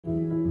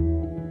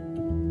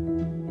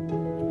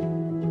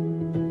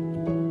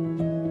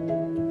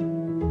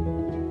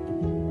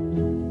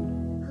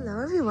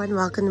everyone,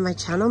 welcome to my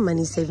channel,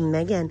 Money Saving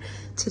Megan.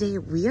 Today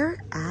we are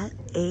at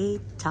a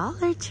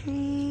Dollar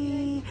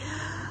Tree.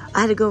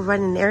 I had to go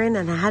run an errand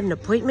and I had an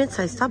appointment,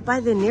 so I stopped by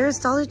the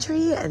nearest Dollar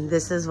Tree and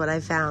this is what I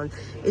found.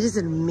 It is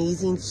an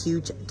amazing,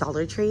 huge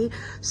Dollar Tree.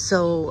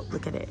 So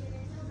look at it.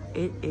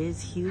 It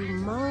is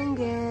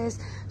humongous.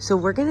 So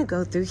we're gonna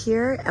go through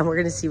here and we're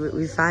gonna see what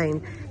we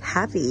find.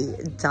 Happy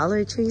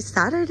Dollar Tree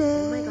Saturday.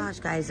 Oh my gosh,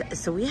 guys.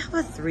 So we have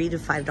a $3 to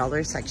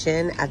 $5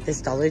 section at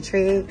this Dollar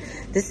Tree.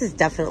 This is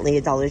definitely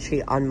a Dollar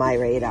Tree on my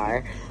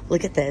radar.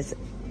 Look at this.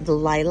 The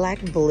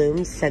lilac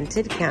bloom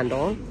scented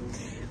candle.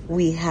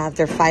 We have,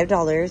 they're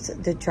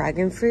 $5, the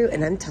dragon fruit,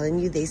 and I'm telling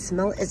you, they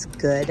smell as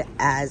good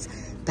as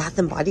Bath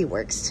and Body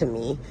Works to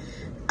me.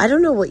 I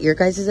don't know what your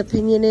guys'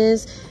 opinion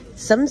is.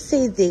 Some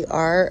say they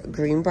are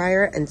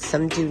Greenbrier and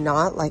some do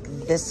not. Like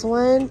this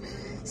one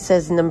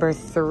says number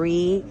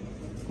 3,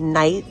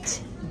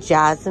 Night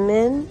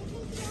Jasmine.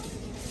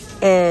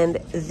 And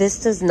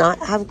this does not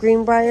have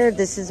Greenbrier.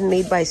 This is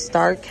made by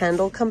Star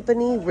Candle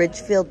Company,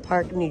 Ridgefield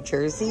Park, New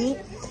Jersey.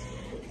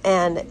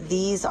 And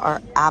these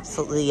are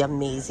absolutely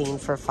amazing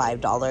for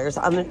 $5.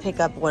 I'm going to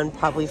pick up one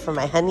probably for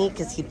my honey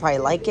because he'd probably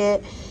like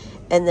it.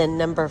 And then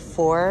number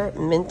 4,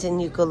 Mint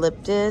and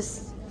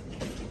Eucalyptus.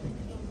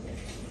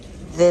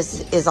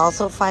 This is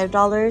also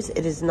 $5.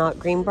 It is not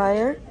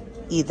Greenbrier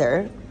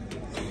either.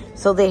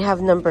 So they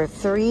have number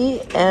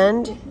 3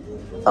 and,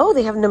 oh,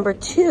 they have number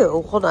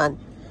 2. Hold on.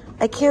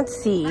 I can't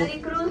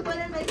see.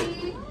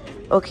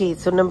 Okay,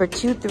 so number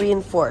 2, 3,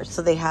 and 4.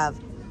 So they have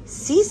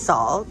sea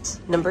salt,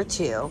 number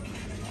 2.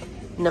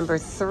 Number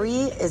 3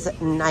 is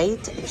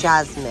Night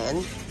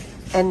Jasmine.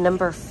 And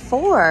number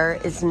 4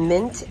 is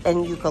Mint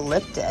and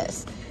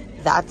Eucalyptus.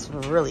 That's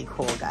really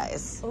cool,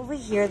 guys. Over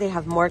here, they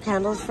have more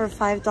candles for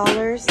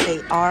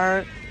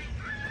 $5.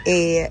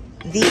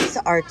 These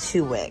are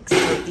 2 wicks.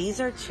 So these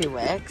are 2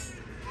 wicks.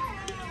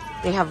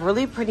 They have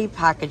really pretty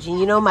packaging.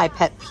 You know my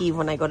pet peeve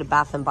when I go to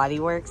Bath and Body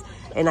Works,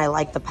 and I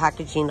like the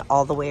packaging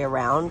all the way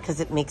around because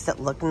it makes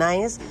it look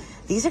nice.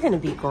 These are going to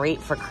be great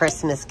for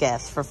Christmas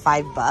gifts for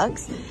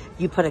 $5.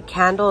 You put a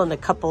candle and a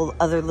couple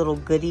other little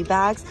goodie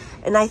bags.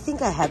 And I think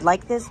ahead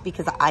like this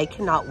because I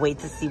cannot wait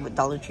to see what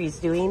Dollar Tree is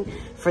doing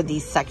for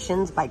these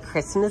sections by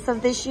Christmas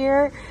of this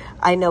year.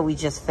 I know we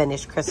just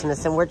finished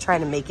Christmas and we're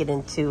trying to make it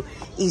into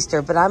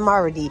Easter, but I'm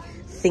already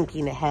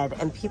thinking ahead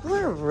and people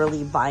are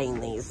really buying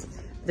these.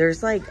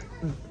 There's like,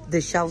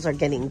 the shelves are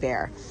getting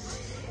bare.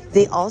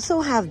 They also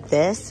have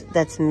this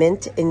that's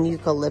mint and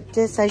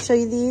eucalyptus. I show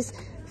you these,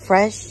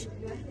 fresh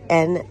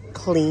and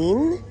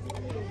clean.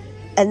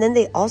 And then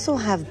they also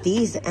have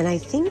these, and I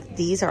think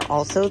these are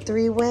also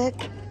 3 wick.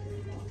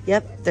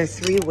 Yep, they're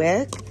 3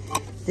 wick.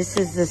 This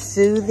is the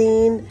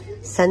soothing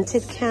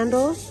scented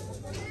candle.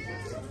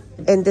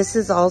 And this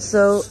is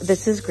also,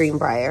 this is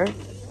Greenbrier.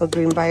 But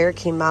Greenbrier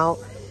came out.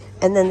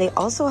 And then they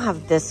also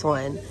have this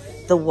one,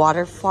 the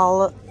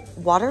waterfall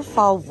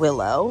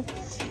willow.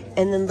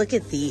 And then look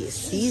at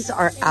these. These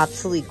are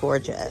absolutely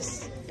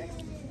gorgeous.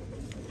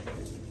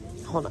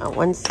 Hold on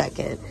one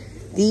second.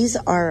 These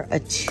are a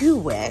 2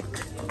 wick,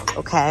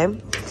 okay?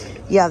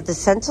 You have the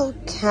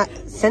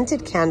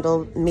scented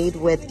candle made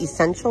with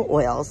essential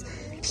oils,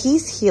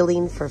 peace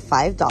healing for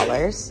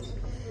 $5.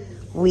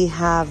 We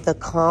have the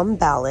calm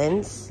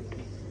balance,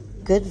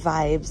 good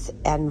vibes,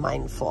 and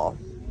mindful.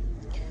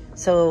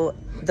 So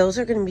those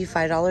are going to be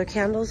 $5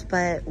 candles,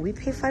 but we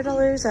pay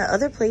 $5 at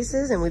other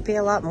places and we pay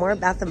a lot more at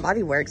Bath and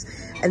Body Works,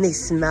 and they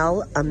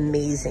smell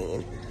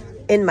amazing,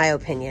 in my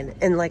opinion.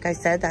 And like I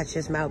said, that's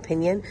just my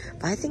opinion,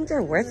 but I think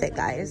they're worth it,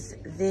 guys.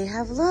 They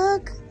have,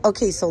 look.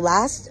 Okay, so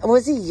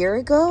was a year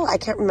ago? I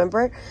can't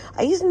remember.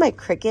 I used my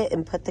Cricut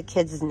and put the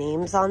kids'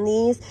 names on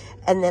these,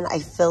 and then I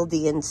filled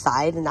the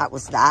inside, and that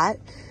was that.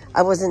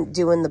 I wasn't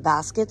doing the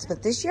baskets,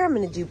 but this year I'm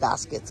going to do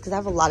baskets because I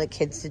have a lot of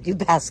kids to do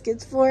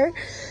baskets for.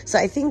 So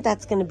I think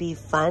that's going to be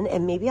fun.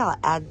 And maybe I'll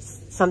add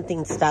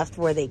something stuffed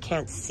where they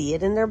can't see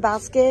it in their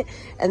basket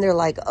and they're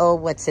like, oh,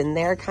 what's in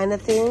there kind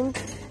of thing.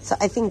 So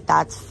I think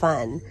that's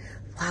fun.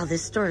 Wow,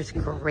 this store is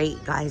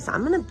great, guys.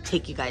 I'm going to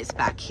take you guys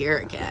back here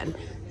again.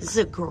 This is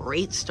a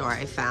great store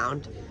I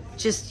found.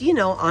 Just, you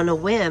know, on a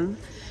whim.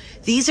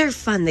 These are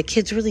fun. The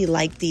kids really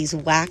like these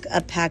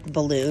whack-a-pack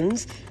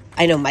balloons.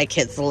 I know my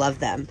kids love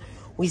them.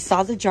 We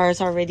saw the jars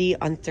already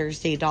on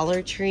Thursday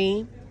Dollar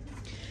Tree.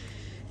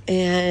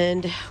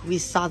 And we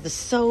saw the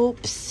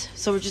soaps.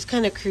 So we're just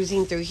kind of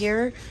cruising through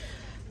here.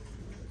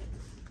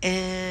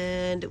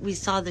 And we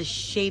saw the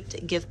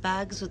shaped gift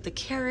bags with the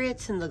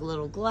carrots and the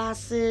little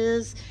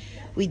glasses.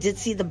 We did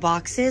see the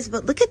boxes,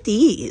 but look at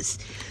these.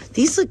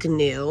 These look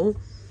new.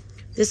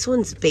 This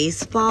one's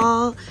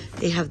baseball.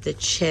 They have the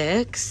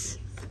chicks.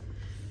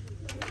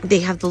 They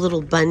have the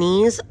little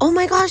bunnies. Oh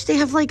my gosh, they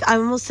have like, I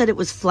almost said it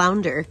was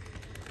flounder.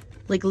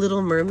 Like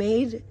Little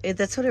Mermaid.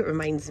 That's what it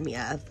reminds me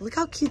of. Look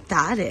how cute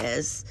that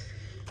is.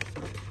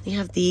 They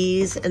have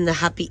these and the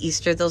Happy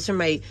Easter. Those are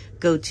my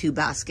go-to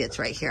baskets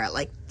right here.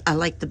 I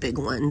like the big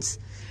ones.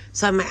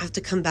 So I might have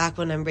to come back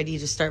when I'm ready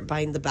to start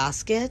buying the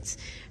baskets.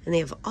 And they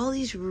have all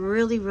these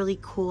really, really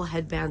cool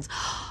headbands.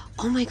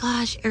 Oh my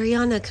gosh,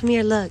 Ariana, come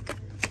here, look.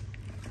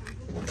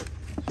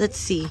 Let's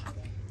see.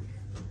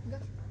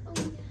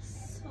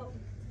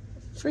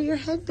 For your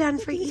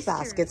headband for Easter.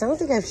 Baskets. I don't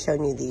think I've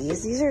shown you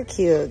these. These are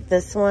cute.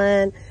 This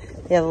one,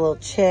 they have a little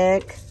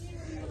chick.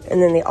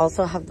 And then they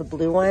also have the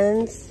blue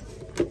ones.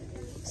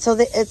 So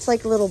it's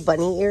like little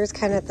bunny ears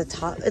kind of at the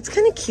top. It's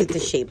kind of cute, the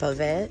shape of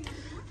it.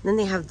 And then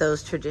they have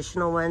those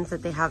traditional ones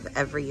that they have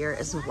every year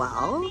as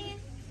well.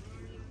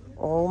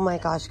 Oh my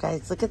gosh,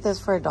 guys. Look at this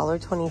for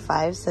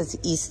 $1.25. Says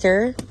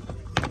Easter.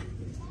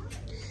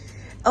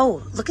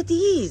 Oh, look at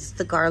these.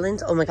 The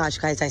garlands. Oh my gosh,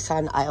 guys. I saw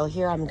an aisle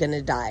here. I'm going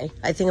to die.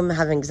 I think I'm going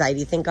to have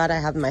anxiety. Thank God I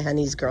have my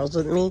honey's girls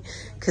with me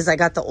because I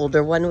got the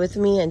older one with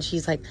me. And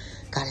she's like,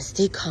 gotta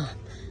stay calm.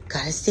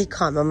 Gotta stay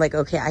calm. I'm like,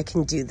 okay, I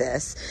can do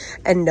this.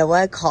 And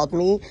Noah called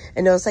me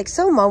and Noah's like,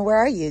 so Mom, where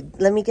are you?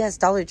 Let me guess,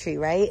 Dollar Tree,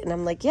 right? And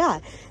I'm like, yeah.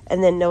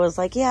 And then Noah's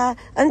like, yeah,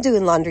 I'm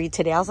doing laundry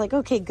today. I was like,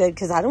 okay, good,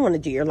 because I don't want to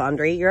do your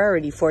laundry. You're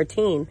already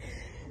 14.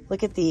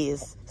 Look at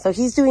these. So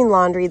he's doing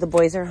laundry. The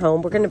boys are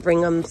home. We're going to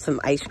bring them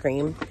some ice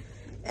cream.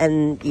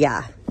 And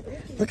yeah,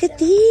 look at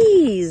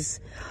these.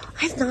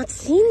 I've not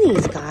seen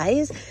these,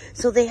 guys.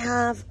 So they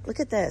have,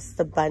 look at this,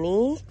 the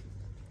bunny.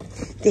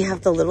 They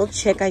have the little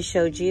chick I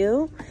showed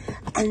you.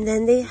 And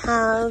then they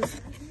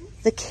have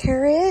the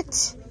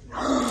carrot.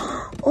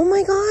 Oh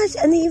my gosh.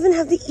 And they even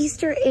have the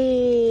Easter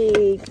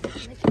egg.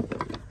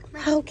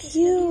 How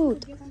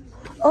cute.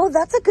 Oh,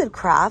 that's a good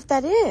craft.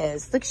 That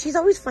is. Look, she's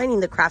always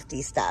finding the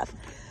crafty stuff.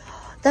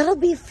 That'll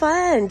be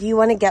fun. Do you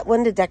want to get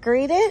one to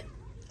decorate it?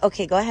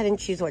 Okay, go ahead and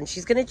choose one.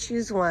 She's going to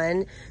choose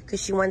one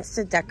because she wants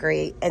to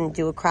decorate and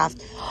do a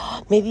craft.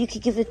 Maybe you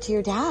could give it to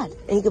your dad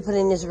and he could put it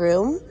in his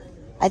room.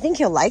 I think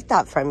he'll like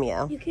that from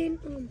you. You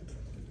can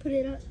put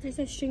it up. There's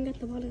a string at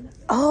the bottom.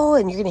 Oh,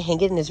 and you're going to hang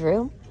it in his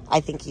room?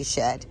 I think you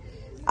should.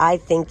 I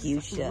think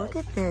you should. Look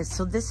at this.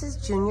 So this is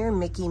Junior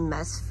Mickey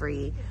Mess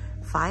Free.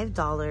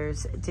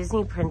 $5.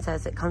 Disney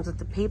Princess. It comes with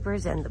the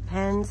papers and the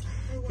pens.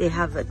 They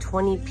have a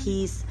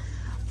 20-piece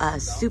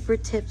Super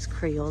Tips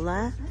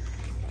Crayola.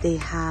 They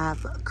have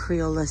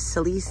Crayola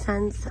Silly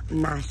Sense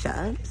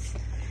mashups.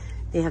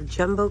 They have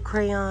jumbo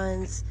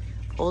crayons,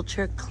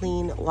 ultra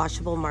clean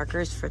washable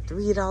markers for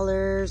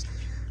 $3.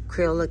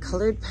 Crayola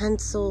colored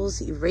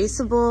pencils,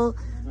 erasable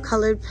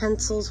colored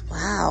pencils.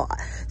 Wow,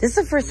 this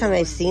is the first time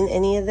I've seen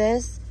any of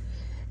this.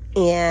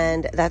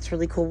 And that's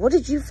really cool. What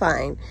did you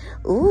find?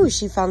 Ooh,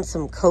 she found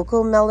some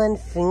Cocoa Melon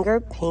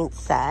finger paint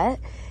set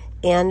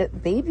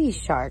and Baby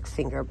Shark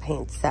finger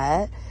paint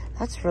set.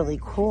 That's really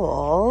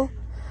cool.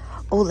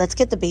 Oh, let's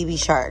get the Baby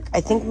Shark.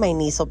 I think my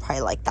niece will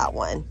probably like that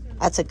one.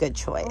 That's a good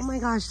choice. Oh my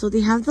gosh, so they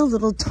have the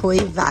little toy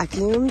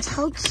vacuums.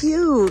 How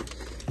cute.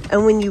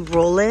 And when you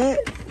roll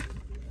it,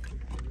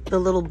 the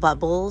little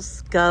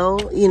bubbles go,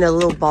 you know,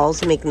 little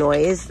balls make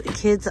noise.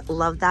 Kids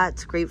love that.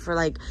 It's great for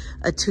like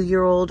a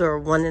 2-year-old or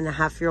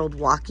 1.5-year-old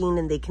walking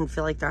and they can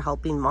feel like they're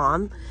helping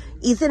mom.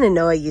 Ethan and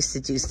Noah used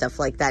to do stuff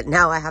like that.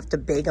 Now I have to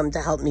beg them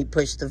to help me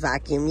push the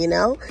vacuum, you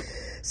know?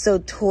 So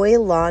toy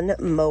lawn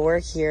mower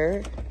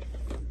here.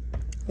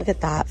 Look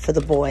at that for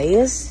the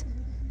boys.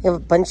 They have a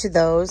bunch of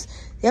those.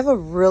 They have a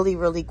really,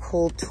 really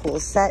cool tool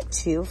set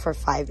too for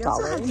 $5. They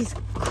also have these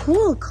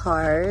cool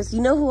cars.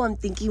 You know who I'm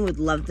thinking would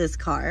love this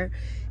car?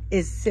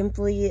 Is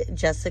Simply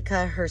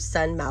Jessica, her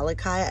son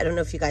Malachi. I don't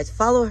know if you guys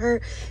follow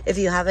her. If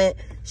you haven't,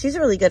 she's a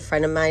really good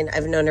friend of mine.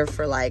 I've known her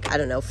for like, I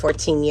don't know,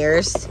 14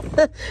 years.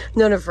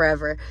 Known her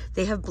forever.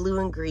 They have blue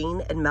and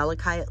green and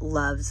Malachi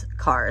loves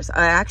cars.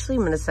 I actually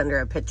am going to send her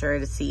a picture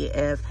to see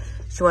if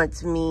she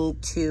wants me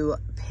to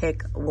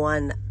pick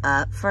one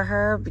up for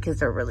her because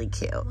they're really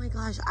cute. Oh my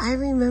gosh, I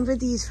remember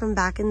these from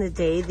back in the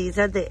day. These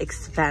are the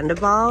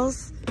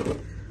Expandables.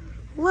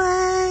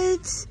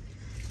 What?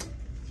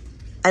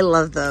 I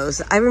love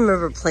those. I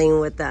remember playing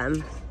with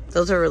them.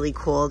 Those are really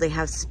cool. They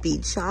have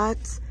speed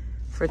shots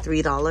for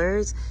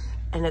 $3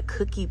 and a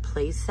cookie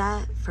play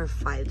set for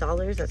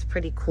 $5. That's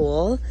pretty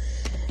cool.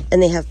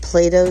 And they have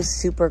Play-Doh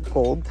Super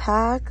Gold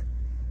Pack.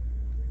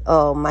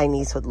 Oh, my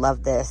niece would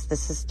love this.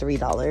 This is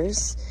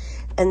 $3.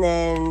 And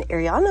then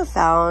Ariana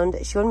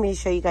found, she wanted me to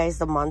show you guys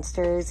the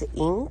Monsters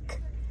Inc.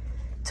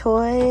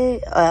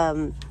 toy.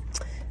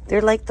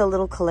 They're like the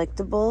little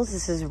collectibles.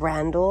 This is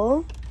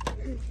Randall.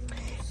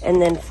 And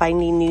then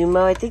Finding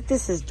Nemo. I think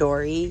this is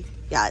Dory.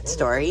 Yeah, it's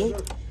Dory.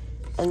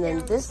 And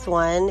then this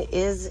one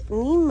is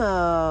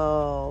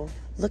Nemo.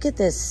 Look at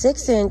this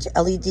 6-inch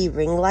LED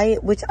ring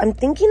light, which I'm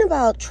thinking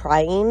about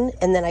trying,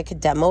 and then I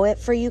could demo it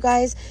for you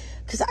guys.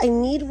 Because I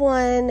need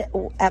one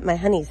at my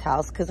honey's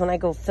house. Because when I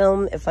go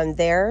film, if I'm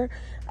there,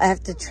 I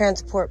have to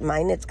transport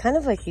mine. It's kind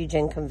of a huge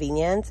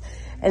inconvenience.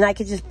 And I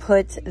could just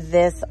put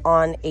this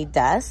on a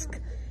desk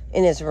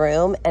in his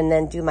room and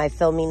then do my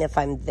filming if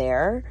I'm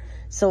there.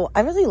 So I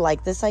really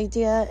like this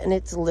idea. And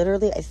it's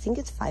literally, I think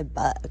it's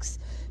 $5.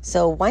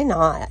 So why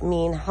not? I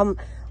mean,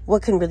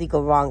 what can really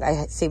go wrong?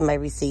 I save my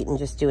receipt and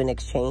just do an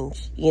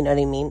exchange. You know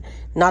what I mean?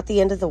 Not the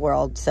end of the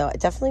world. So I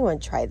definitely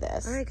want to try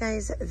this. All right,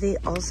 guys. They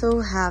also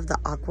have the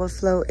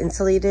Aquaflow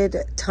insulated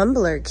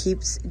tumbler.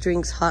 Keeps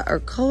drinks hot or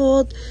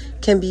cold.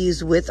 Can be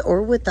used with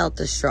or without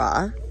the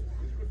straw.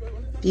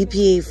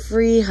 BPA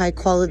free, high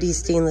quality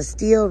stainless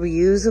steel,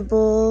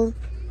 reusable.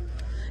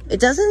 It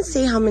doesn't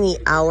say how many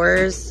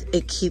hours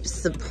it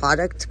keeps the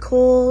product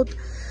cold,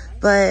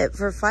 but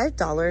for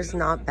 $5,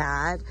 not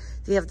bad.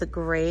 They have the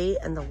gray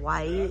and the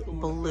white,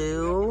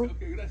 blue,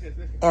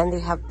 and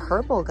they have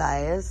purple,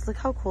 guys. Look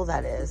how cool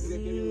that is.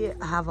 We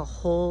have a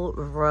whole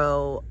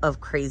row of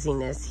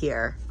craziness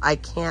here.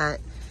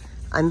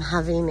 I'm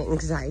having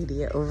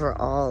anxiety over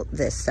all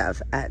this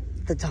stuff at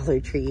the Dollar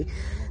Tree.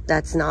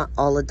 That's not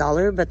all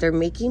 $1, but they're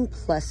making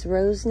plus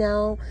rows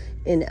now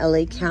in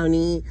LA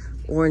County,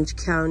 Orange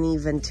County,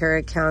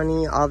 Ventura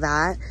County, all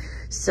that.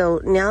 So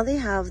now they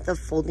have the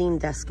folding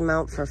desk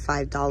mount for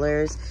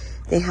 $5.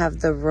 They have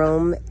the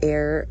Roam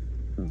Air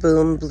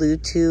Boom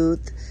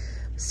Bluetooth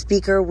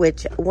speaker,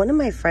 which one of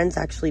my friends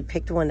actually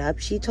picked one up.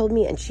 She told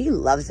me, and she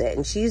loves it,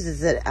 and she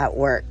uses it at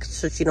work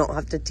so she don't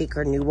have to take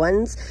her new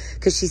ones,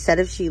 because she said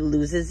if she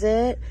loses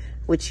it,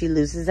 which she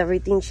loses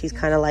everything, she's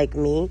kind of like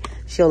me,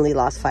 she only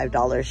lost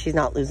 $5. She's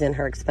not losing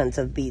her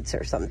expensive Beats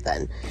or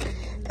something.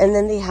 And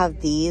then they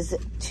have these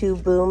 2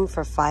 Boom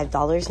for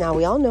 $5. Now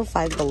we all know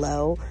Five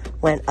Below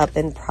went up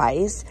in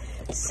price,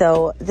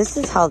 so this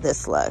is how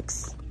this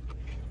looks.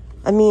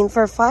 I mean,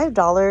 for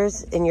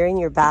 $5 and you're in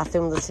your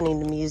bathroom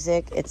listening to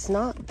music, it's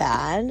not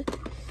bad.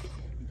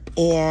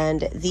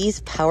 And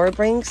these power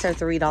banks are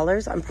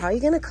 $3. I'm probably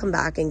going to come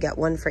back and get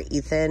one for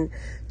Ethan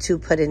to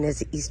put in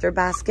his Easter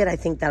basket. I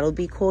think that'll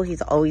be cool.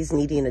 He's always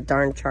needing a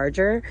darn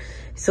charger.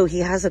 So he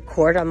has a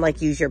cord. I'm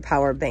like, use your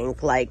power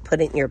bank, like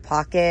put it in your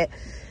pocket.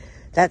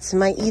 That's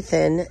my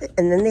Ethan.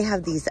 And then they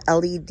have these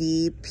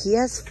LED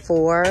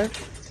PS4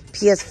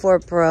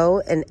 Pro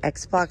and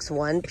Xbox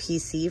One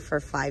PC for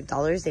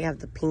 $5. They have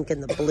the pink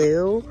and the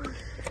blue.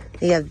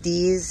 They have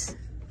these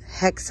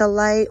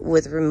Hexalite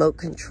with remote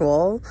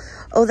control.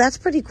 Oh, that's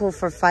pretty cool.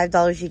 For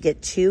 $5 you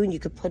get 2, and you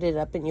could put it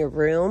up in your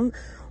room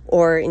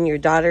or in your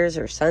daughter's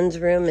or son's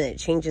room, and it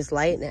changes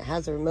light and it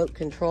has a remote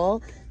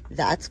control.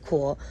 That's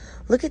cool.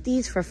 Look at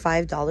these for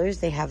 $5.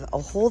 They have a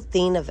whole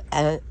thing of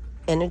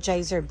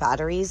Energizer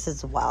batteries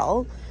as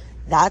well.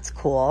 That's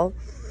cool.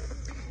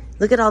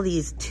 Look at all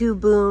these 2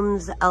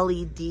 Booms,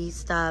 LED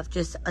stuff,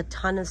 just a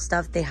ton of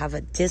stuff. They have a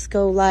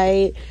disco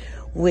light,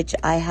 which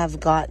I have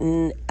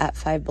gotten at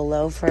Five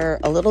Below for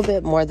a little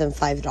bit more than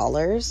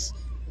 $5.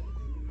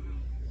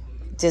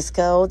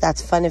 Disco,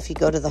 that's fun if you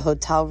go to the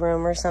hotel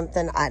room or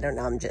something. I don't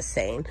know, I'm just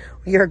saying.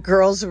 Your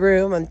girl's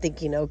room, I'm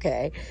thinking,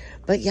 okay.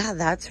 But yeah,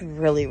 that's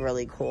really,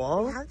 really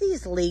cool. They have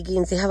these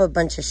leggings. They have a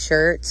bunch of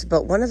shirts,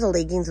 but one of the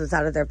leggings was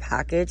out of their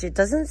package. It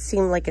doesn't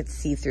seem like it's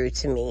see-through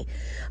to me.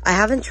 I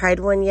haven't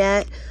tried one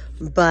yet,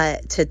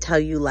 but to tell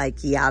you, like,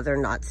 yeah, they're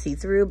not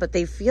see-through, but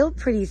they feel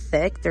pretty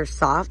thick. They're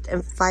soft,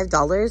 and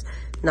 $5,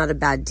 not a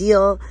bad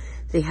deal.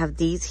 They have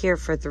these here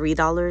for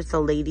 $3,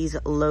 the ladies'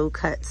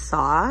 low-cut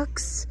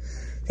socks.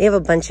 They have a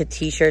bunch of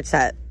t-shirts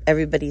that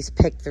everybody's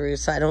picked through,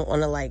 so I don't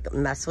want to, like,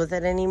 mess with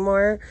it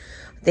anymore.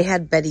 They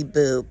had Betty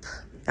Boop.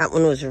 That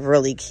one was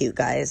really cute,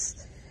 guys.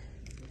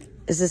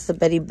 Is this the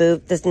Betty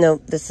Boop? This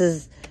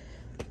is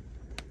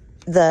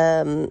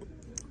the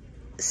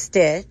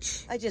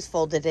Stitch. I just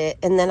folded it,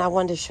 and then I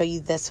wanted to show you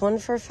this one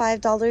for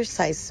 $5,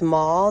 size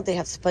small. They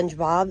have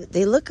SpongeBob.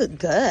 They look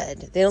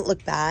good. They don't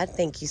look bad.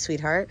 Thank you,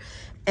 sweetheart.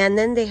 And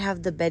then they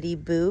have the Betty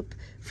Boop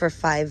for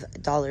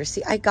 $5.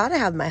 See, I gotta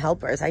have my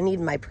helpers. I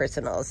need my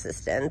personal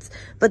assistants,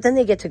 but then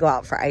they get to go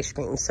out for ice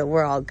cream, so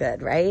we're all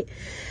good, right?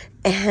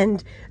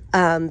 And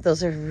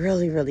those are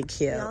really, really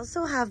cute. They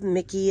also have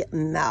Mickey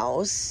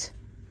Mouse,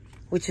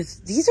 which is,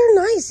 these are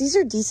nice. These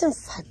are decent,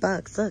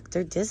 $5. Look,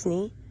 they're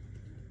Disney.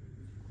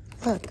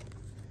 Look,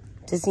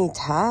 Disney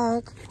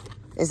tag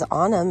is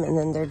on them, and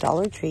then they're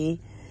Dollar Tree.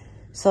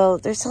 So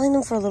they're selling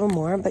them for a little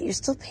more, but you're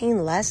still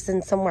paying less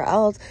than somewhere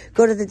else.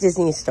 Go to the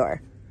Disney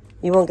store.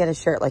 You won't get a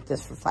shirt like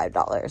this for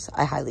 $5.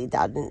 I highly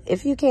doubt it. And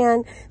if you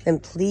can, then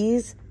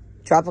please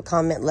drop a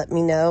comment. Let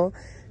me know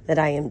that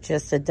I am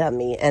just a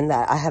dummy and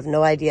that I have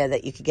no idea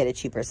that you could get it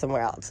cheaper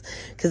somewhere else,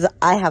 because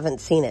I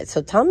haven't seen it.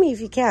 So tell me if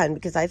you can,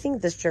 because I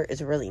think this shirt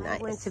is really nice.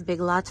 I went to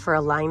Big Lots for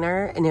a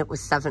liner, and it was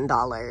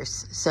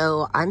 $7.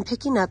 So I'm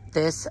picking up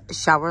this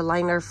shower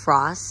liner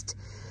Frost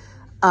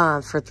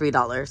for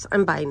 $3.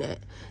 I'm buying it.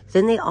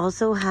 Then they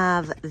also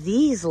have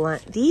these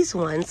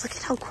ones. Look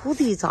at how cool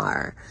these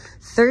are.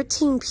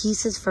 13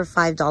 pieces for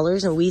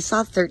 $5, and we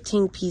saw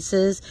 13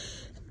 pieces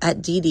at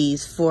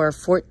DD's for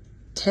 $10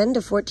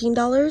 to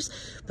 $14,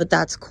 but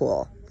that's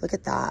cool. Look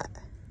at that.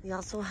 We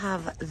also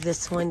have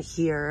this one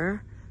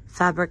here,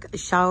 fabric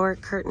shower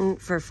curtain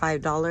for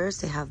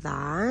 $5. They have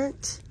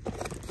that.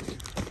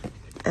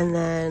 And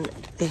then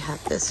they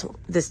have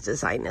this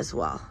design as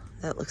well.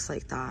 That looks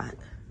like that.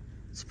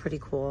 It's pretty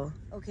cool.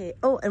 Okay.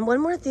 Oh, and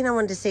one more thing I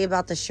wanted to say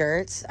about the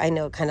shirts. I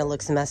know it kind of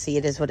looks messy.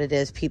 It is what it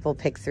is. People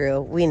pick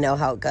through. We know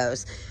how it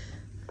goes.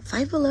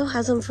 Five Below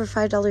has them for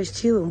 $5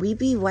 too, and we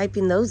be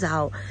wiping those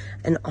out.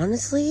 And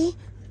honestly,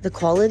 the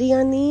quality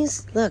on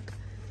these, look,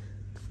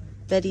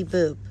 Betty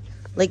Boop.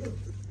 Like,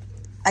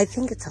 I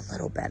think it's a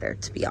little better,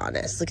 to be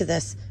honest. Look at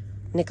this,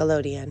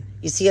 Nickelodeon.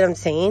 You see what I'm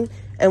saying?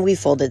 And we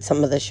folded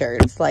some of the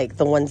shirts, like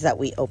the ones that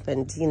we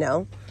opened, you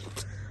know?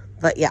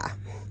 But yeah.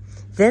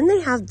 Then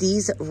they have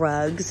these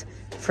rugs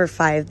for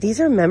 $5.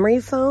 These are memory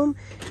foam,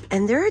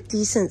 and they're a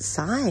decent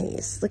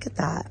size. Look at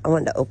that. I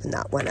wanted to open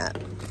that one up.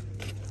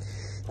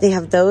 They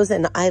have those,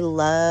 and I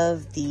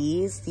love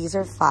these. These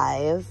are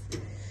 $5.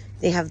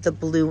 They have the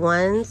blue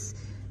ones,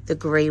 the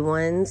gray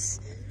ones,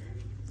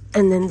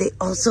 and then they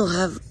also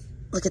have,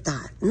 look at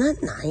that.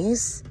 Isn't that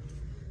nice?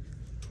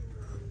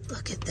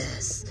 Look at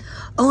this.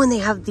 Oh, and they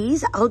have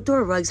these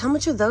outdoor rugs. How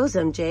much are those,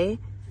 MJ?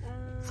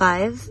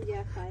 5?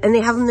 Yeah, 5. And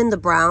they have them in the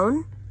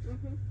brown?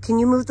 Can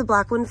you move the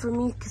black one for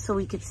me so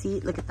we could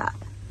see? Look at that.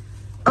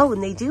 Oh,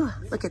 and they do.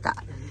 Look at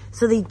that.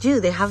 So they do.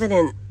 They have it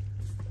in.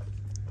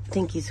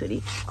 Thank you,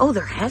 sweetie. Oh,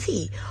 they're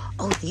heavy.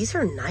 Oh, these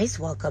are nice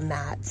welcome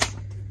mats.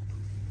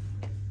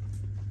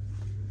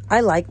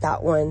 I like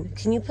that one.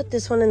 Can you put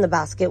this one in the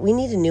basket? We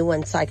need a new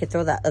one so I could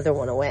throw that other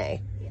one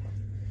away. Yeah.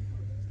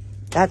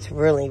 That's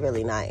really,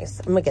 really nice.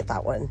 I'm going to get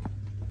that one.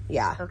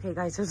 Yeah. Okay,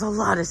 guys, there's a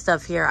lot of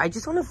stuff here. I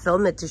just want to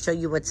film it to show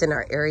you what's in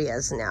our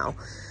areas now.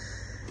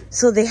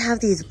 So they have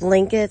these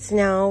blankets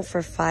now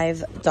for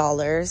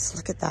 $5.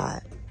 Look at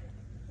that.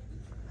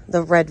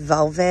 The red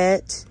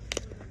velvet.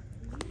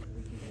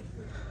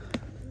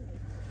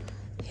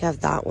 You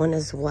have that one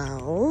as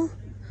well.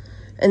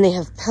 And they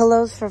have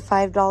pillows for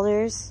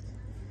 $5.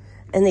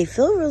 And they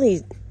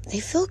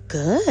feel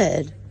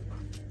good.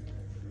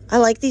 I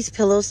like these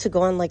pillows to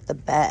go on like the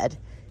bed,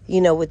 you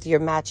know, with your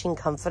matching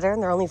comforter.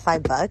 And they're only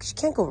 $5. You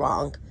can't go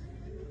wrong.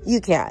 You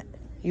can't.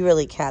 You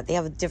really can't. They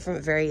have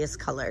different various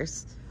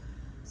colors.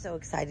 So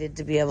excited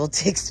to be able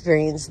to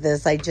experience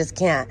this. I just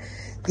can't.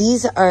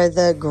 These are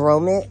the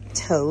grommet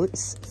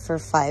totes for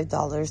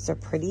 $5. They're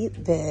pretty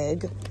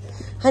big.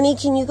 Honey,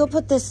 can you go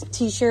put this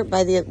t-shirt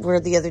by where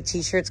the other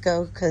t-shirts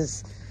go?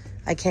 Because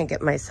I can't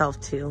get myself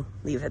to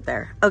leave it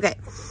there. Okay.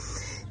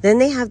 Then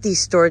they have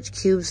these storage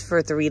cubes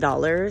for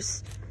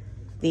 $3.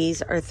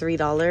 These are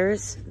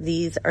 $3.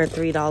 These are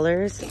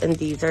 $3. And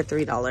these are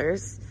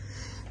 $3.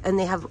 And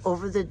they have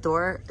over the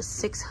door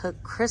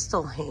 6-hook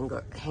crystal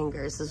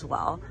hangers as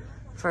well.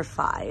 For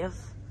 $5.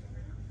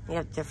 We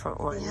have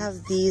different ones. We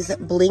have these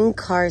bling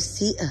car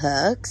seat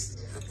hooks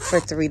for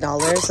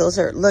 $3. Those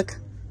are, look,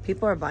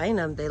 people are buying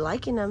them. They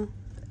liking them.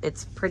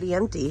 It's pretty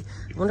empty.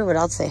 I wonder what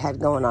else they had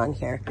going on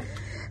here.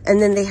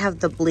 And then they have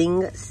the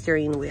bling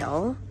steering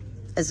wheel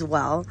as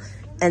well.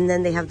 And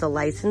then they have the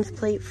license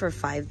plate for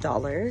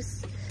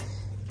 $5.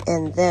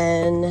 And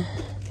then,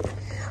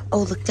 oh,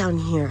 look down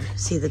here.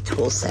 See, the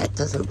tool set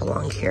doesn't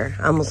belong here.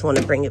 I almost want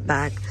to bring it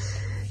back.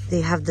 They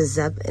have the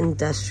Zep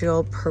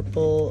Industrial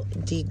Purple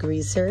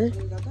Degreaser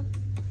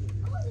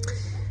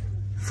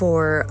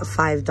for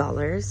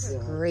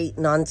 $5. Great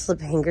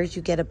non-slip hangers.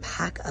 You get a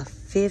pack of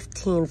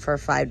 15 for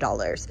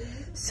 $5.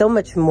 So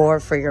much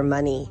more for your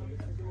money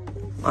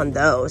on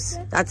those.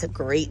 That's a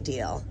great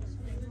deal.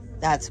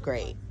 That's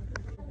great.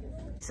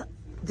 So,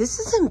 this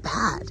isn't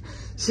bad.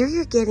 Here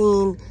you're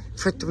getting,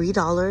 for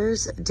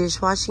 $3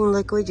 dishwashing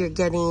liquid, you're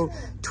getting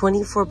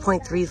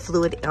 24.3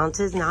 fluid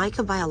ounces. Now I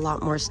could buy a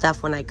lot more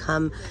stuff when I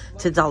come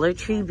to Dollar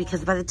Tree,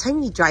 because by the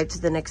time you drive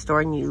to the next store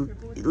and you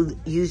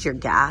use your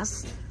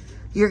gas,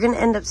 you're going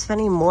to end up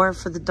spending more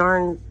for the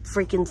darn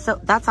freaking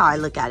soap. That's how I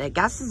look at it.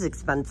 Gas is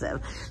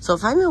expensive. So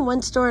if I'm in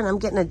one store and I'm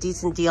getting a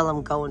decent deal,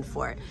 I'm going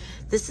for it.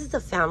 This is the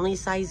family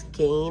size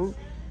Gain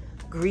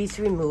grease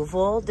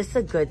removal. This is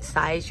a good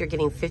size. You're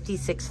getting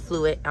 56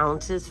 fluid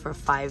ounces for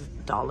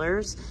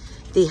 $5.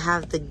 They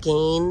have the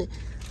Gain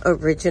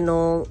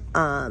original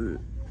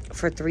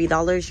for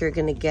 $3. You're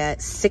going to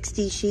get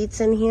 60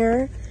 sheets in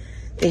here.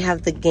 They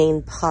have the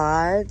Gain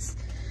pods.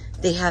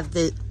 They have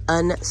the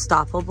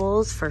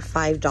Unstoppables for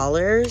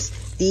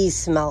 $5. These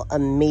smell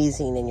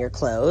amazing in your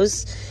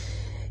clothes.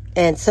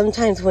 And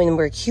sometimes when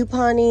we're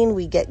couponing,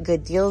 we get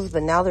good deals,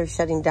 but now they're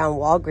shutting down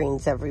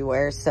Walgreens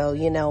everywhere. So,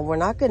 you know, we're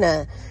not going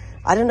to,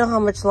 I don't know how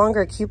much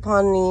longer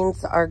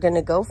couponings are going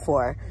to go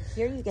for.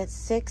 Here you get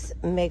 6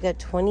 Mega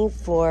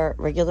 24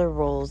 regular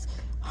rolls,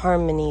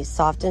 Harmony,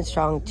 soft and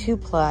strong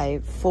 2-ply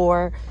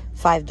for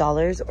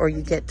 $5, or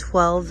you get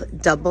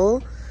 12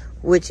 double,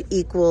 which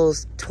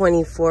equals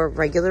 24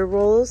 regular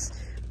rolls.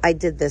 I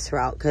did this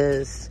route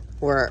because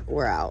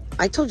we're out.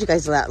 I told you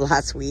guys that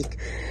last week.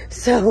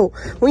 So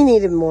we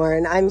needed more,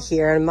 and I'm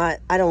here, and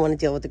I don't want to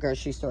deal with the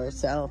grocery store,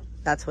 so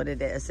that's what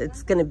it is.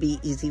 It's going to be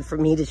easy for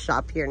me to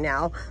shop here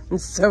now. I'm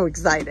so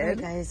excited.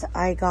 Hey guys,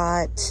 I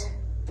got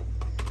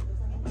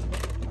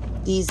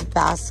these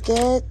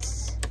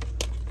baskets.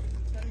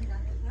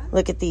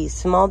 Look at these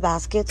small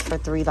baskets for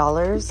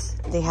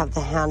 $3. They have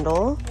the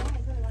handle.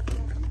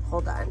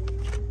 Hold on.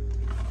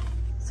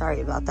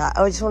 Sorry about that.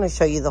 I just want to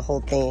show you the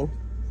whole thing.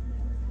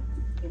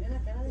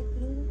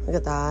 Look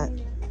at that.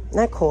 Isn't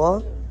that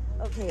cool?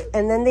 Okay,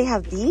 and then they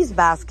have these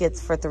baskets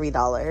for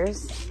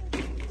 $3.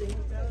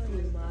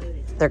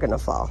 They're gonna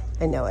fall.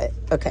 I know it.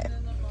 Okay.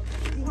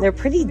 They're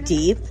pretty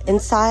deep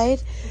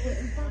inside.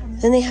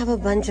 Then they have a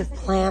bunch of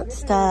plant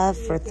stuff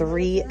for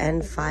 $3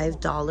 and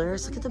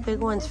 $5. Look at the big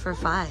ones for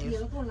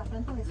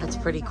 $5. That's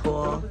pretty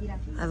cool.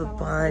 I have a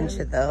bunch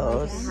of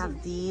those. I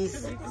have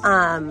these,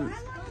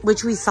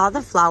 which we saw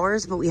the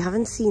flowers, but we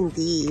haven't seen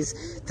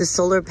these. The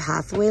solar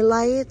pathway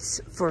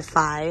lights for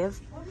 $5.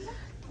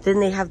 Then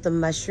they have the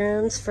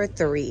mushrooms for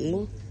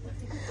 $3.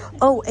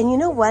 Oh, and you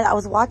know what? I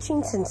was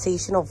watching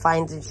Sensational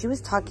Finds, and she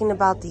was talking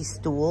about these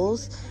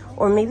stools,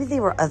 or maybe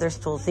they were other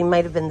stools. They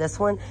might have been this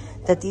one,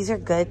 that these are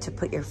good to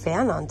put your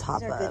fan on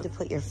top of. These are good to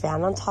put your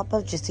fan on top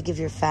of, just to give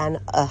your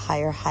fan a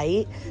higher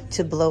height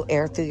to blow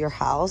air through your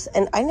house.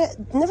 And I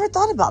never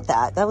thought about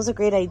that. That was a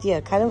great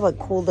idea. Kind of a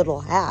cool little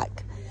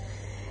hack.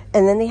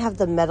 And then they have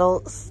the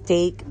metal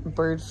stake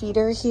bird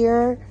feeder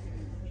here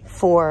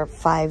for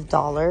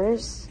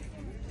 $5.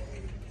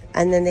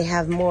 And then they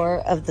have more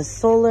of the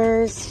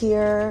solars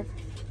here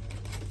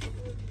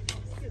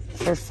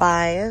for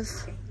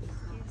 $5.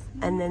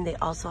 And then they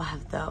also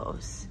have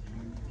those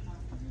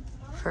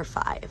for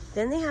 $5.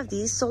 Then they have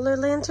these solar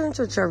lanterns,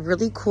 which are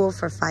really cool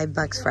for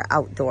 $5 for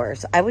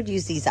outdoors. I would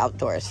use these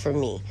outdoors for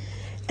me.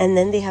 And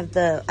then they have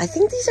the, I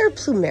think these are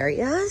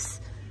plumerias.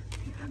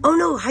 Oh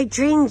no, I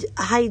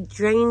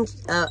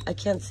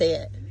can't say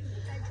it.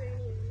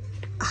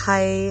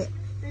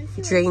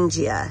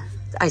 Hydrangea.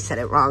 I said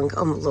it wrong.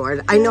 Oh,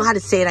 Lord. I know how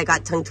to say it. I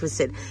got tongue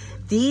twisted.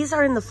 These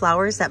are in the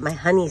flowers that my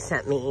honey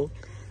sent me.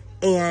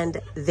 And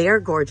they're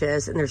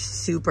gorgeous. And they're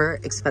super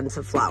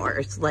expensive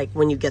flowers. Like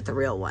when you get the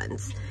real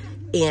ones.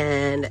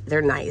 And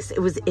they're nice.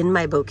 It was in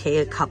my bouquet,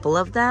 a couple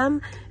of them.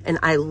 And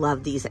I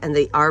love these. And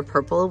they are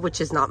purple,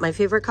 which is not my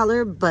favorite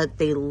color. But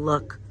they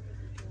look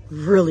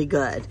really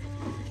good.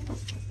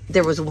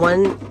 There was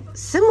one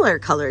similar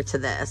color to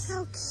this.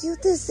 How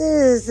cute this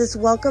is. This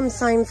welcome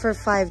sign for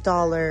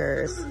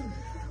 $5.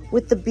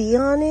 With the bee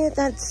on it,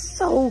 that's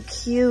so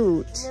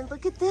cute. And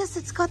look at this,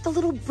 it's got the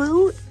little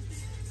boot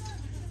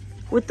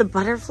with the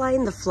butterfly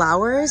and the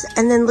flowers.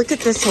 And then look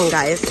at this one,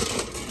 guys.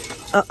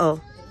 Uh-oh,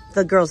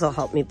 the girls will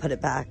help me put it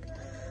back.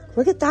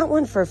 Look at that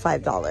one for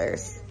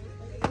 $5.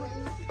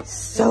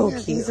 So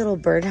cute. These little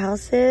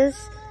birdhouses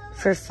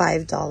for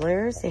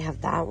 $5. They have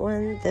that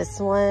one,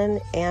 this one,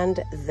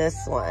 and this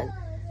one.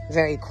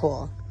 Very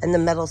cool. And the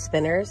metal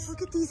spinners.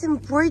 Look at these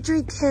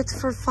embroidery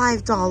kits for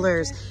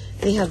 $5.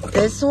 They have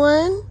this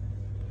one.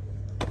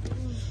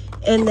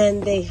 And then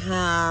they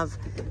have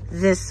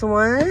this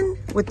one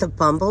with the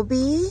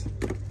bumblebee.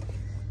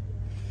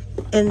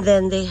 And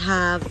then they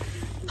have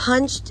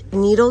punched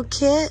needle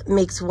kit,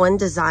 makes one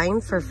design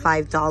for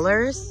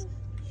 $5.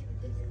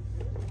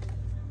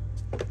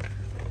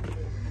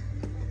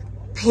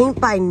 Paint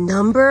by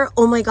number.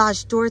 Oh my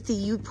gosh, Dorothy,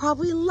 you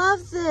probably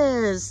love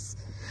this.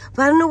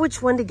 But I don't know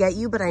which one to get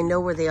you, but I know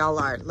where they all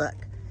are. Look.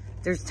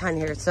 There's a ton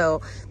here.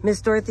 So,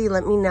 Miss Dorothy,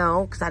 let me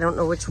know, because I don't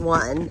know which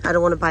one. I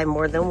don't want to buy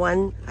more than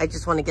one. I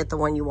just want to get the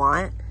one you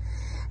want.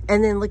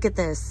 And then look at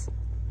this.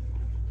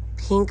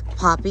 Pink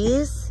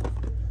poppies.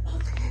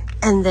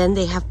 And then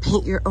they have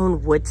paint your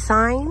own wood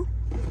sign.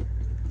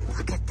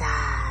 Look at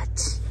that.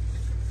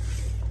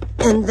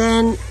 And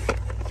then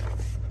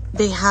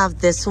they have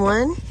this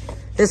one.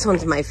 This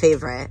one's my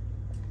favorite.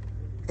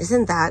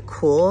 Isn't that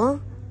cool?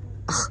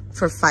 Oh,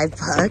 for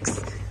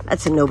 $5.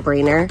 That's a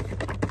no-brainer.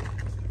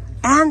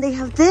 And they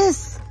have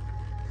this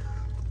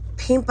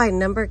paint by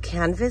number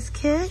canvas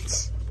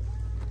kit.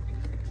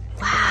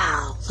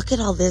 Wow, look at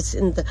all this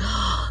in the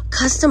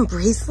custom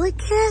bracelet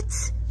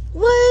kit.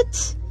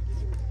 What?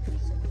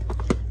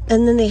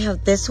 And then they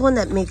have this one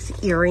that makes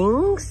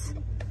earrings.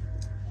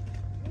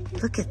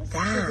 Look at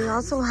that. They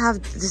also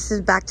have, this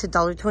is back to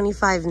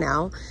 $1.25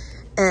 now.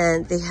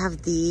 And they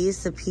have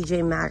these, the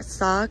PJ Masks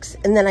socks.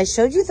 And then I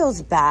showed you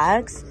those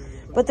bags,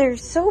 but they're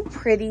so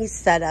pretty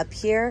set up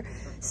here.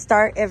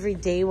 Start every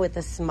day with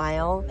a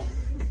smile.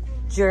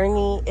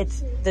 Journey,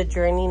 it's the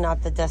journey,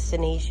 not the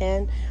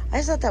destination. I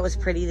just thought that was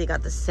pretty. They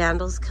got the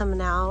sandals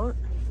coming out.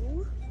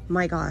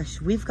 My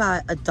gosh, we've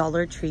got a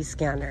Dollar Tree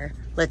scanner.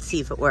 Let's see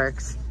if it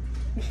works.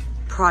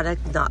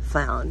 Product not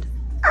found.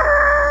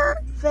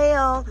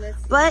 Fail.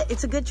 But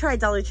it's a good try,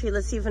 Dollar Tree.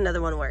 Let's see if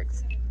another one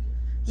works.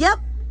 Yep,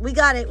 we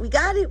got it. We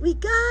got it. We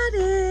got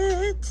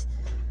it.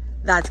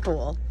 That's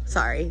cool.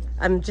 Sorry,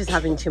 I'm just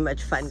having too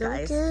much fun,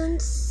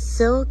 guys.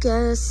 Silk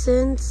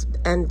Essence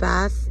and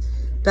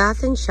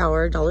Bath and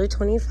Shower,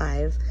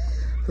 $1.25.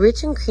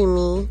 Rich and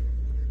creamy,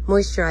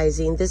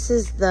 moisturizing. This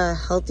is the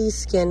Healthy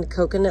Skin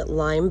Coconut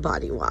Lime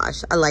Body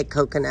Wash. I like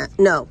coconut.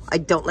 No, I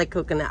don't like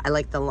coconut. I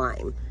like the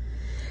lime.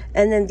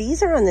 And then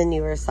these are on the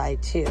newer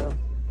side too.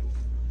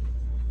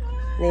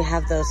 They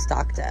have those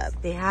stocked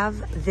up. They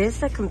have this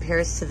that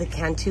compares to the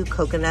Cantu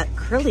Coconut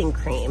Curling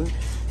Cream.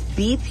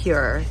 Be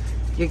Pure.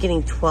 You're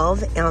getting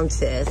 12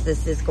 ounces.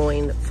 This is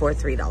going for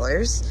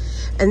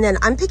 $3. And then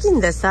I'm picking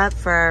this up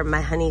for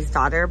my honey's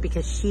daughter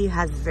because she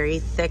has very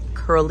thick,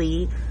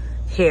 curly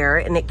hair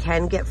and it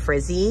can get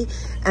frizzy.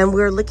 And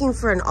we're looking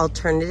for an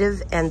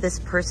alternative, and this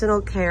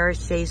personal care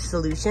shave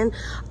solution,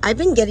 I've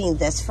been getting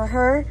this for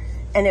her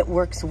and it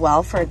works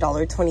well for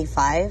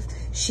 $1.25.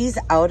 She's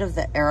out of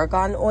the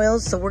Aragon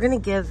oils, so we're gonna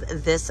give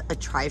this a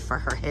try for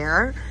her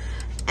hair.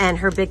 And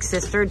her big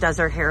sister does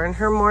her hair in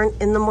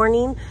the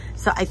morning.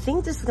 So I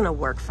think this is gonna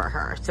work for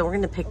her. So we're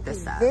gonna pick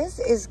this up. This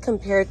is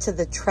compared to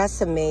the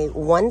Tresemme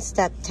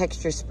one-step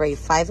texture spray,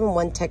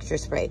 5-in-1 texture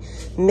spray.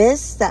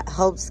 Mist that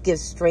helps give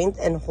strength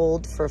and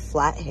hold for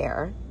flat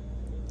hair.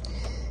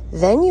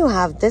 Then you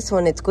have this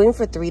one. It's going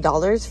for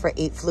 $3 for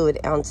 8 fluid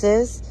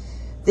ounces.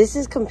 This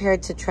is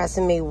compared to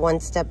Tresemme One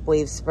Step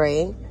Wave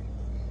Spray.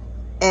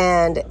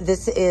 And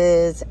this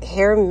is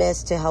hair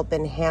mist to help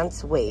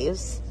enhance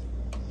waves.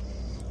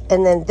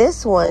 And then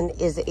this one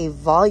is a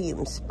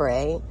volume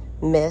spray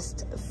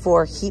mist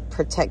for heat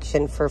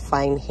protection for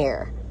fine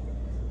hair.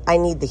 I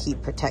need the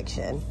heat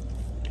protection.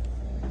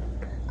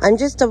 I'm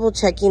just double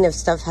checking if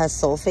stuff has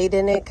sulfate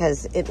in it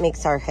because it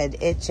makes our head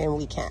itch and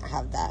we can't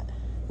have that.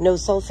 No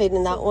sulfate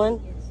in that one?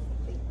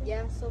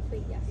 Yeah,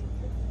 sulfate, yeah.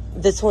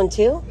 This one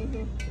too?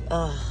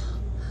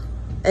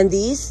 Mm-hmm. And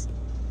these?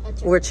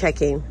 We're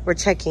checking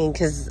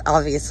because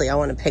obviously I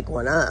want to pick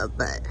one up,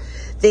 but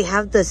they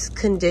have this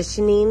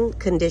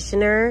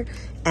conditioner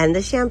and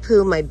the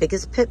shampoo. My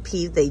biggest pet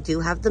peeve, they do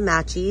have the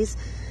matchies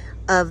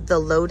of the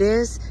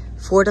Lotus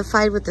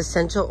fortified with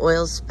essential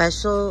oils,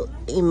 special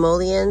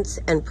emollients,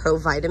 and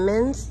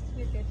provitamins.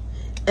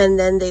 And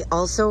then they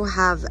also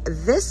have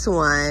this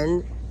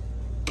one.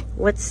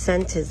 What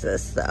scent is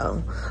this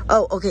though?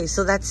 Oh, okay,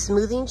 so that's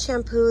smoothing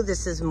shampoo.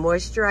 This is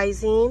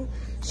moisturizing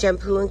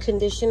shampoo and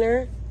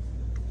conditioner.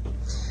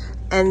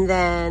 And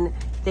then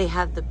they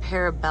have the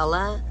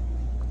Parabella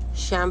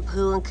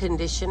shampoo and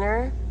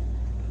conditioner,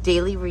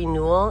 daily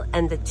renewal,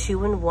 and the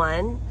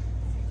 2-in-1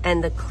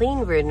 and the clean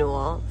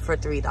renewal for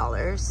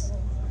 $3.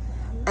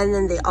 And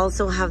then they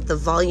also have the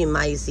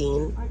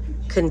volumizing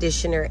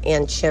conditioner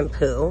and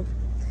shampoo.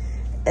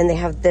 And they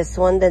have this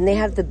one. Then they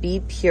have the Be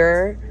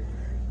Pure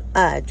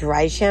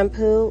dry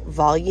shampoo,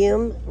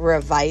 volume,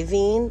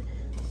 reviving,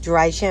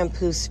 dry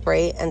shampoo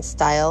spray and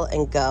style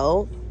and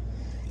go.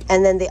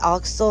 And then they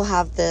also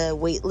have the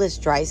weightless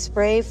dry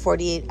spray,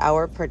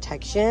 48-hour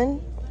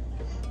protection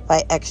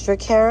by Extra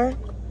Care.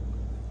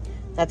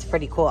 That's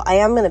pretty cool. I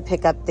am going to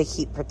pick up the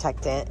heat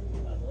protectant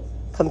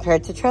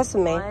compared to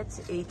Tresemme.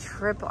 What a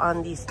trip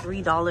on these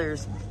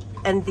 $3.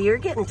 And they're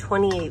getting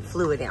 28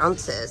 fluid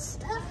ounces.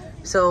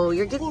 So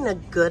you're getting a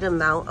good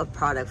amount of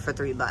product for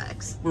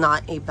 $3.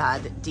 Not a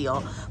bad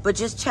deal. But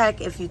just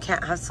check if you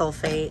can't have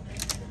sulfate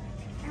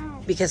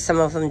because some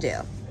of them do.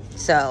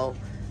 So,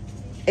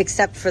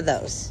 except for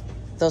those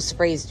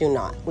sprays do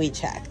not. We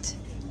checked,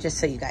 just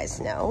so you guys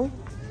know.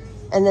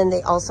 And then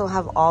they also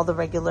have all the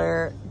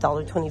regular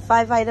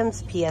 $1.25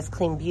 items. PS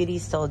Clean Beauty,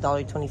 still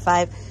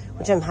 $1.25,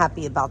 which I'm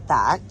happy about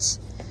that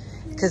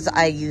because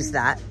I use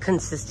that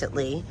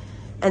consistently.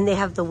 And they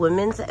have the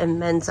women's and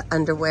men's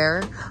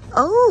underwear.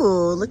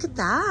 Oh, look at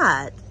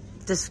that.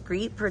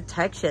 Discreet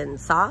protection,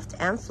 soft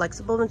and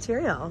flexible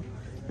material.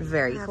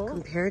 Very cool.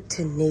 Compared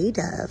to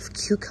Native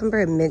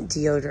Cucumber and Mint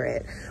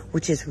deodorant,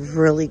 which is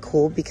really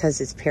cool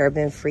because it's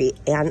paraben free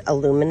and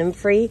aluminum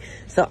free.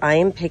 So I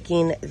am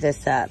picking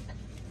this up.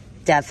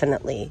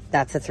 Definitely.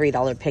 That's a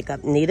 $3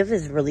 pickup. Native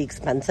is really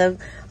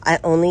expensive. I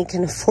only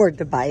can afford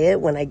to buy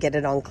it when I get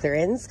it on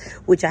clearance,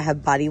 which I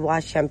have body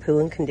wash, shampoo,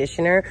 and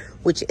conditioner,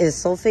 which is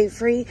sulfate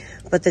free.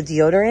 But the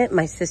deodorant,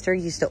 my sister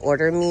used to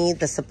order me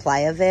the supply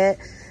of it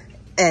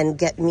and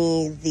get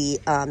me the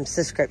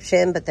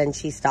subscription, but then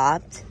she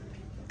stopped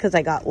because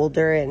I got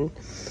older and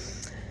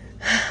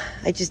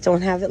I just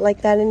don't have it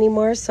like that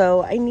anymore.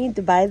 So I need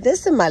to buy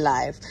this in my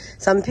life.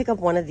 So I'm gonna pick up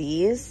one of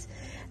these.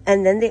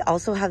 And then they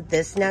also have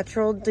this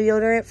natural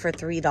deodorant for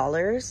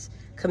 $3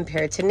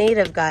 compared to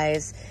Native,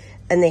 guys.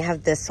 And they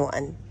have this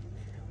one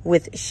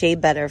with Shea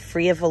Better,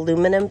 free of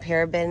aluminum,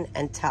 paraben,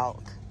 and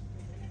talc.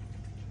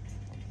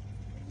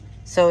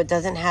 So it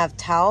doesn't have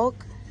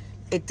talc.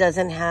 It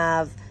doesn't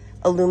have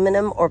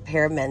aluminum or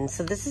paraben.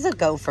 So this is a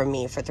go for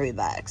me for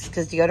 $3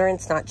 because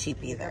deodorant's not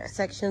cheap either.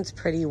 Section's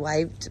pretty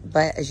wiped,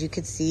 but as you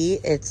can see,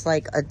 it's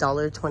like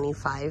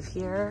 $1.25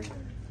 here.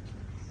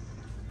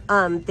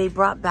 They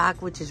brought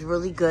back, which is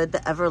really good,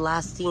 the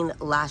Everlasting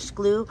Lash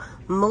Glue.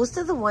 Most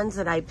of the ones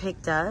that I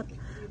picked up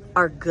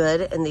are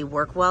good and they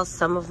work well.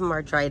 Some of them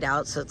are dried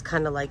out, so it's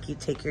kind of like you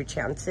take your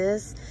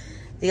chances.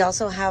 They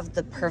also have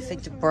the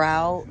Perfect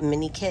Brow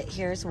mini kit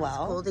here as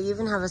well. Cool. They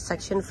even have a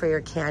section for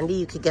your candy.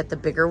 You could get the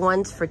bigger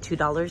ones for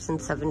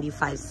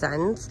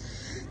 $2.75.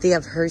 They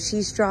have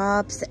Hershey's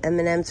Drops,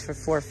 M&M's for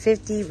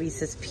 $4.50,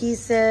 Reese's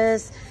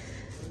Pieces,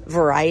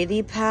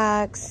 variety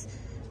packs,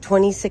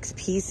 26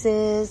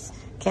 pieces.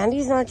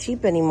 Candy's not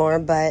cheap anymore,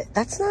 but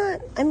that's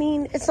not, I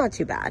mean, it's not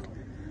too bad.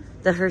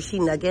 The Hershey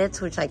Nuggets,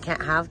 which I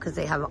can't have because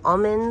they have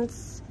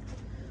almonds.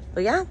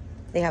 But yeah,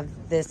 they have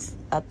this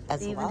up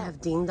as well. They even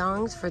have Ding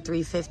Dongs for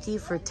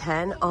 $3.50 for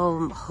 10.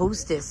 Oh,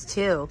 Hostess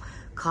too.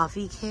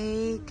 Coffee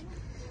cake,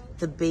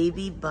 the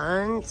baby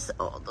buns.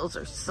 Oh, those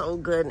are so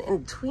good.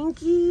 And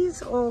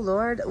Twinkies, oh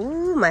Lord.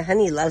 Ooh, my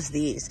honey loves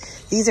these.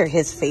 These are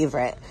his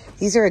favorite.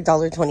 These are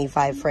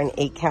 $1.25 for an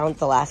 8 count,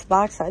 the last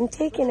box. I'm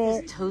taking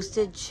it.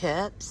 Toasted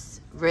chips.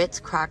 Ritz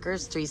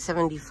crackers,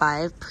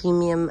 $3.75.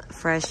 Premium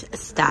fresh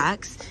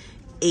stacks,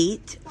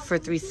 8 for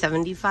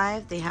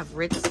 $3.75. They have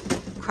Ritz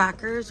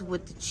crackers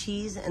with the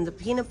cheese and the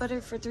peanut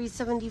butter for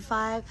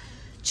 $3.75.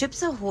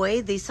 Chips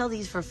Ahoy, they sell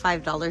these for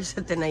 $5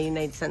 at the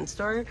 99-cent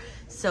store.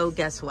 So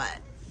guess what?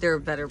 They're a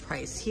better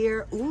price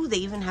here. Ooh, they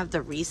even have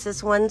the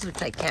Reese's ones,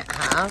 which I can't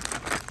have.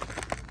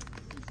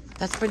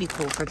 That's pretty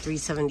cool for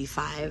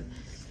 $3.75.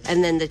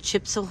 And then the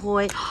Chips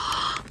Ahoy.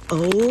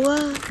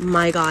 Oh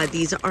my God,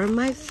 these are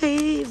my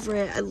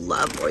favorite. I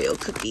love Oreo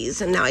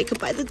cookies. And now I could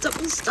buy the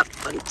double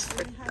stuffed ones.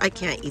 I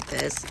can't eat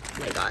this. Oh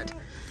my God.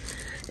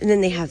 And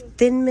then they have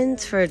Thin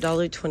Mints for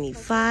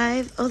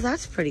 $1.25. Oh,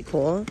 that's pretty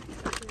cool.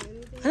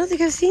 I don't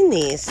think I've seen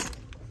these.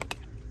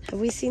 Have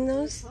we seen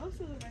those?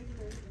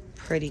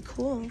 Pretty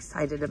cool. I'm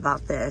excited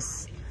about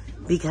this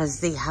because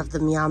they have the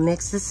Meow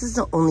Mix. This is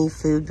the only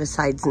food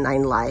besides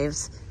 9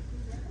 Lives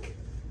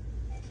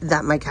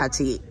that my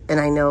cats eat. And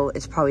I know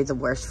it's probably the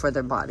worst for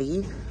their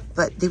body,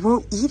 but they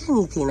won't eat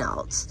anything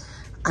else.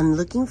 I'm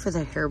looking for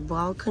the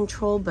hairball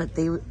control, but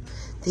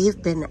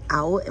they've been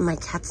out and my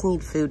cats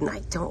need food and I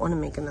don't want to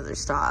make another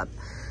stop.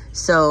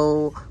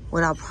 So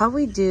what I'll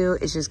probably do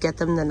is just get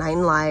them the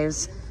 9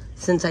 Lives.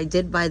 Since I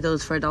did buy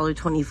those for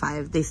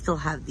 $1.25, they still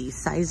have these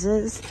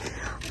sizes.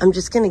 I'm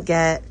just gonna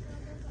get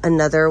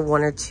another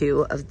 1 or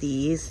 2 of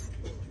these.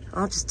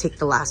 I'll just take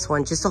the last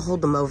one just to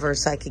hold them over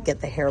so I could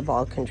get the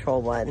hairball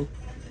control one.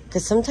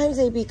 Because sometimes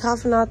they be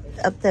coughing up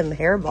them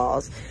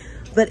hairballs.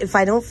 But if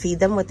I don't feed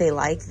them what they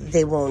like,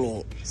 they won't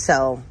eat.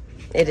 So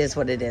it is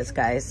what it is,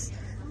 guys.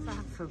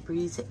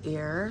 Febreze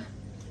Air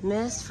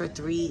Mist for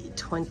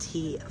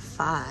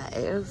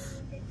 $3.25.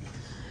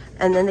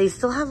 And then they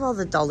still have all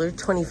the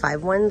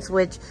 $1.25 ones,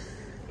 which,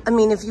 I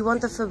mean, if you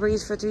want the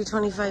Febreze for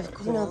 $3.25,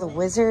 cool. You know, the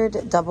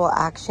Wizard Double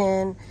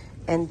Action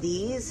and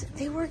these,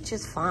 they work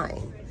just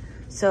fine.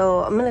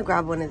 So I'm gonna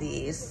grab one of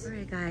these. All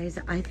right, guys,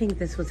 I think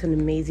this was an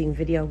amazing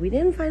video. We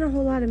didn't find a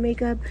whole lot of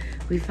makeup.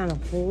 We found a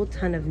whole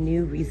ton of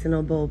new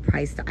reasonable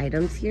priced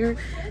items here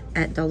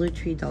at Dollar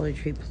Tree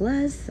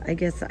Plus, I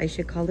guess I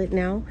should call it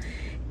now.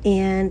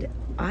 And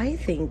I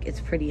think it's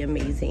pretty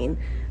amazing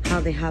how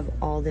they have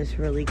all this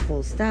really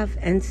cool stuff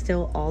and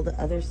still all the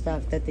other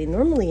stuff that they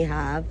normally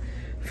have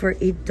for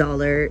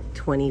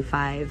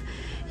 $1.25.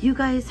 You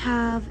guys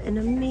have an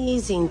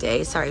amazing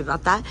day. Sorry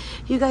about that.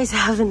 You guys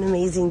have an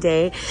amazing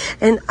day,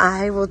 and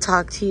I will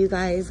talk to you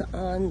guys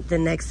on the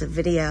next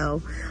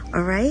video.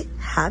 All right,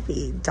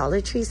 happy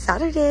Dollar Tree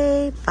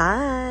Saturday.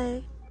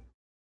 Bye.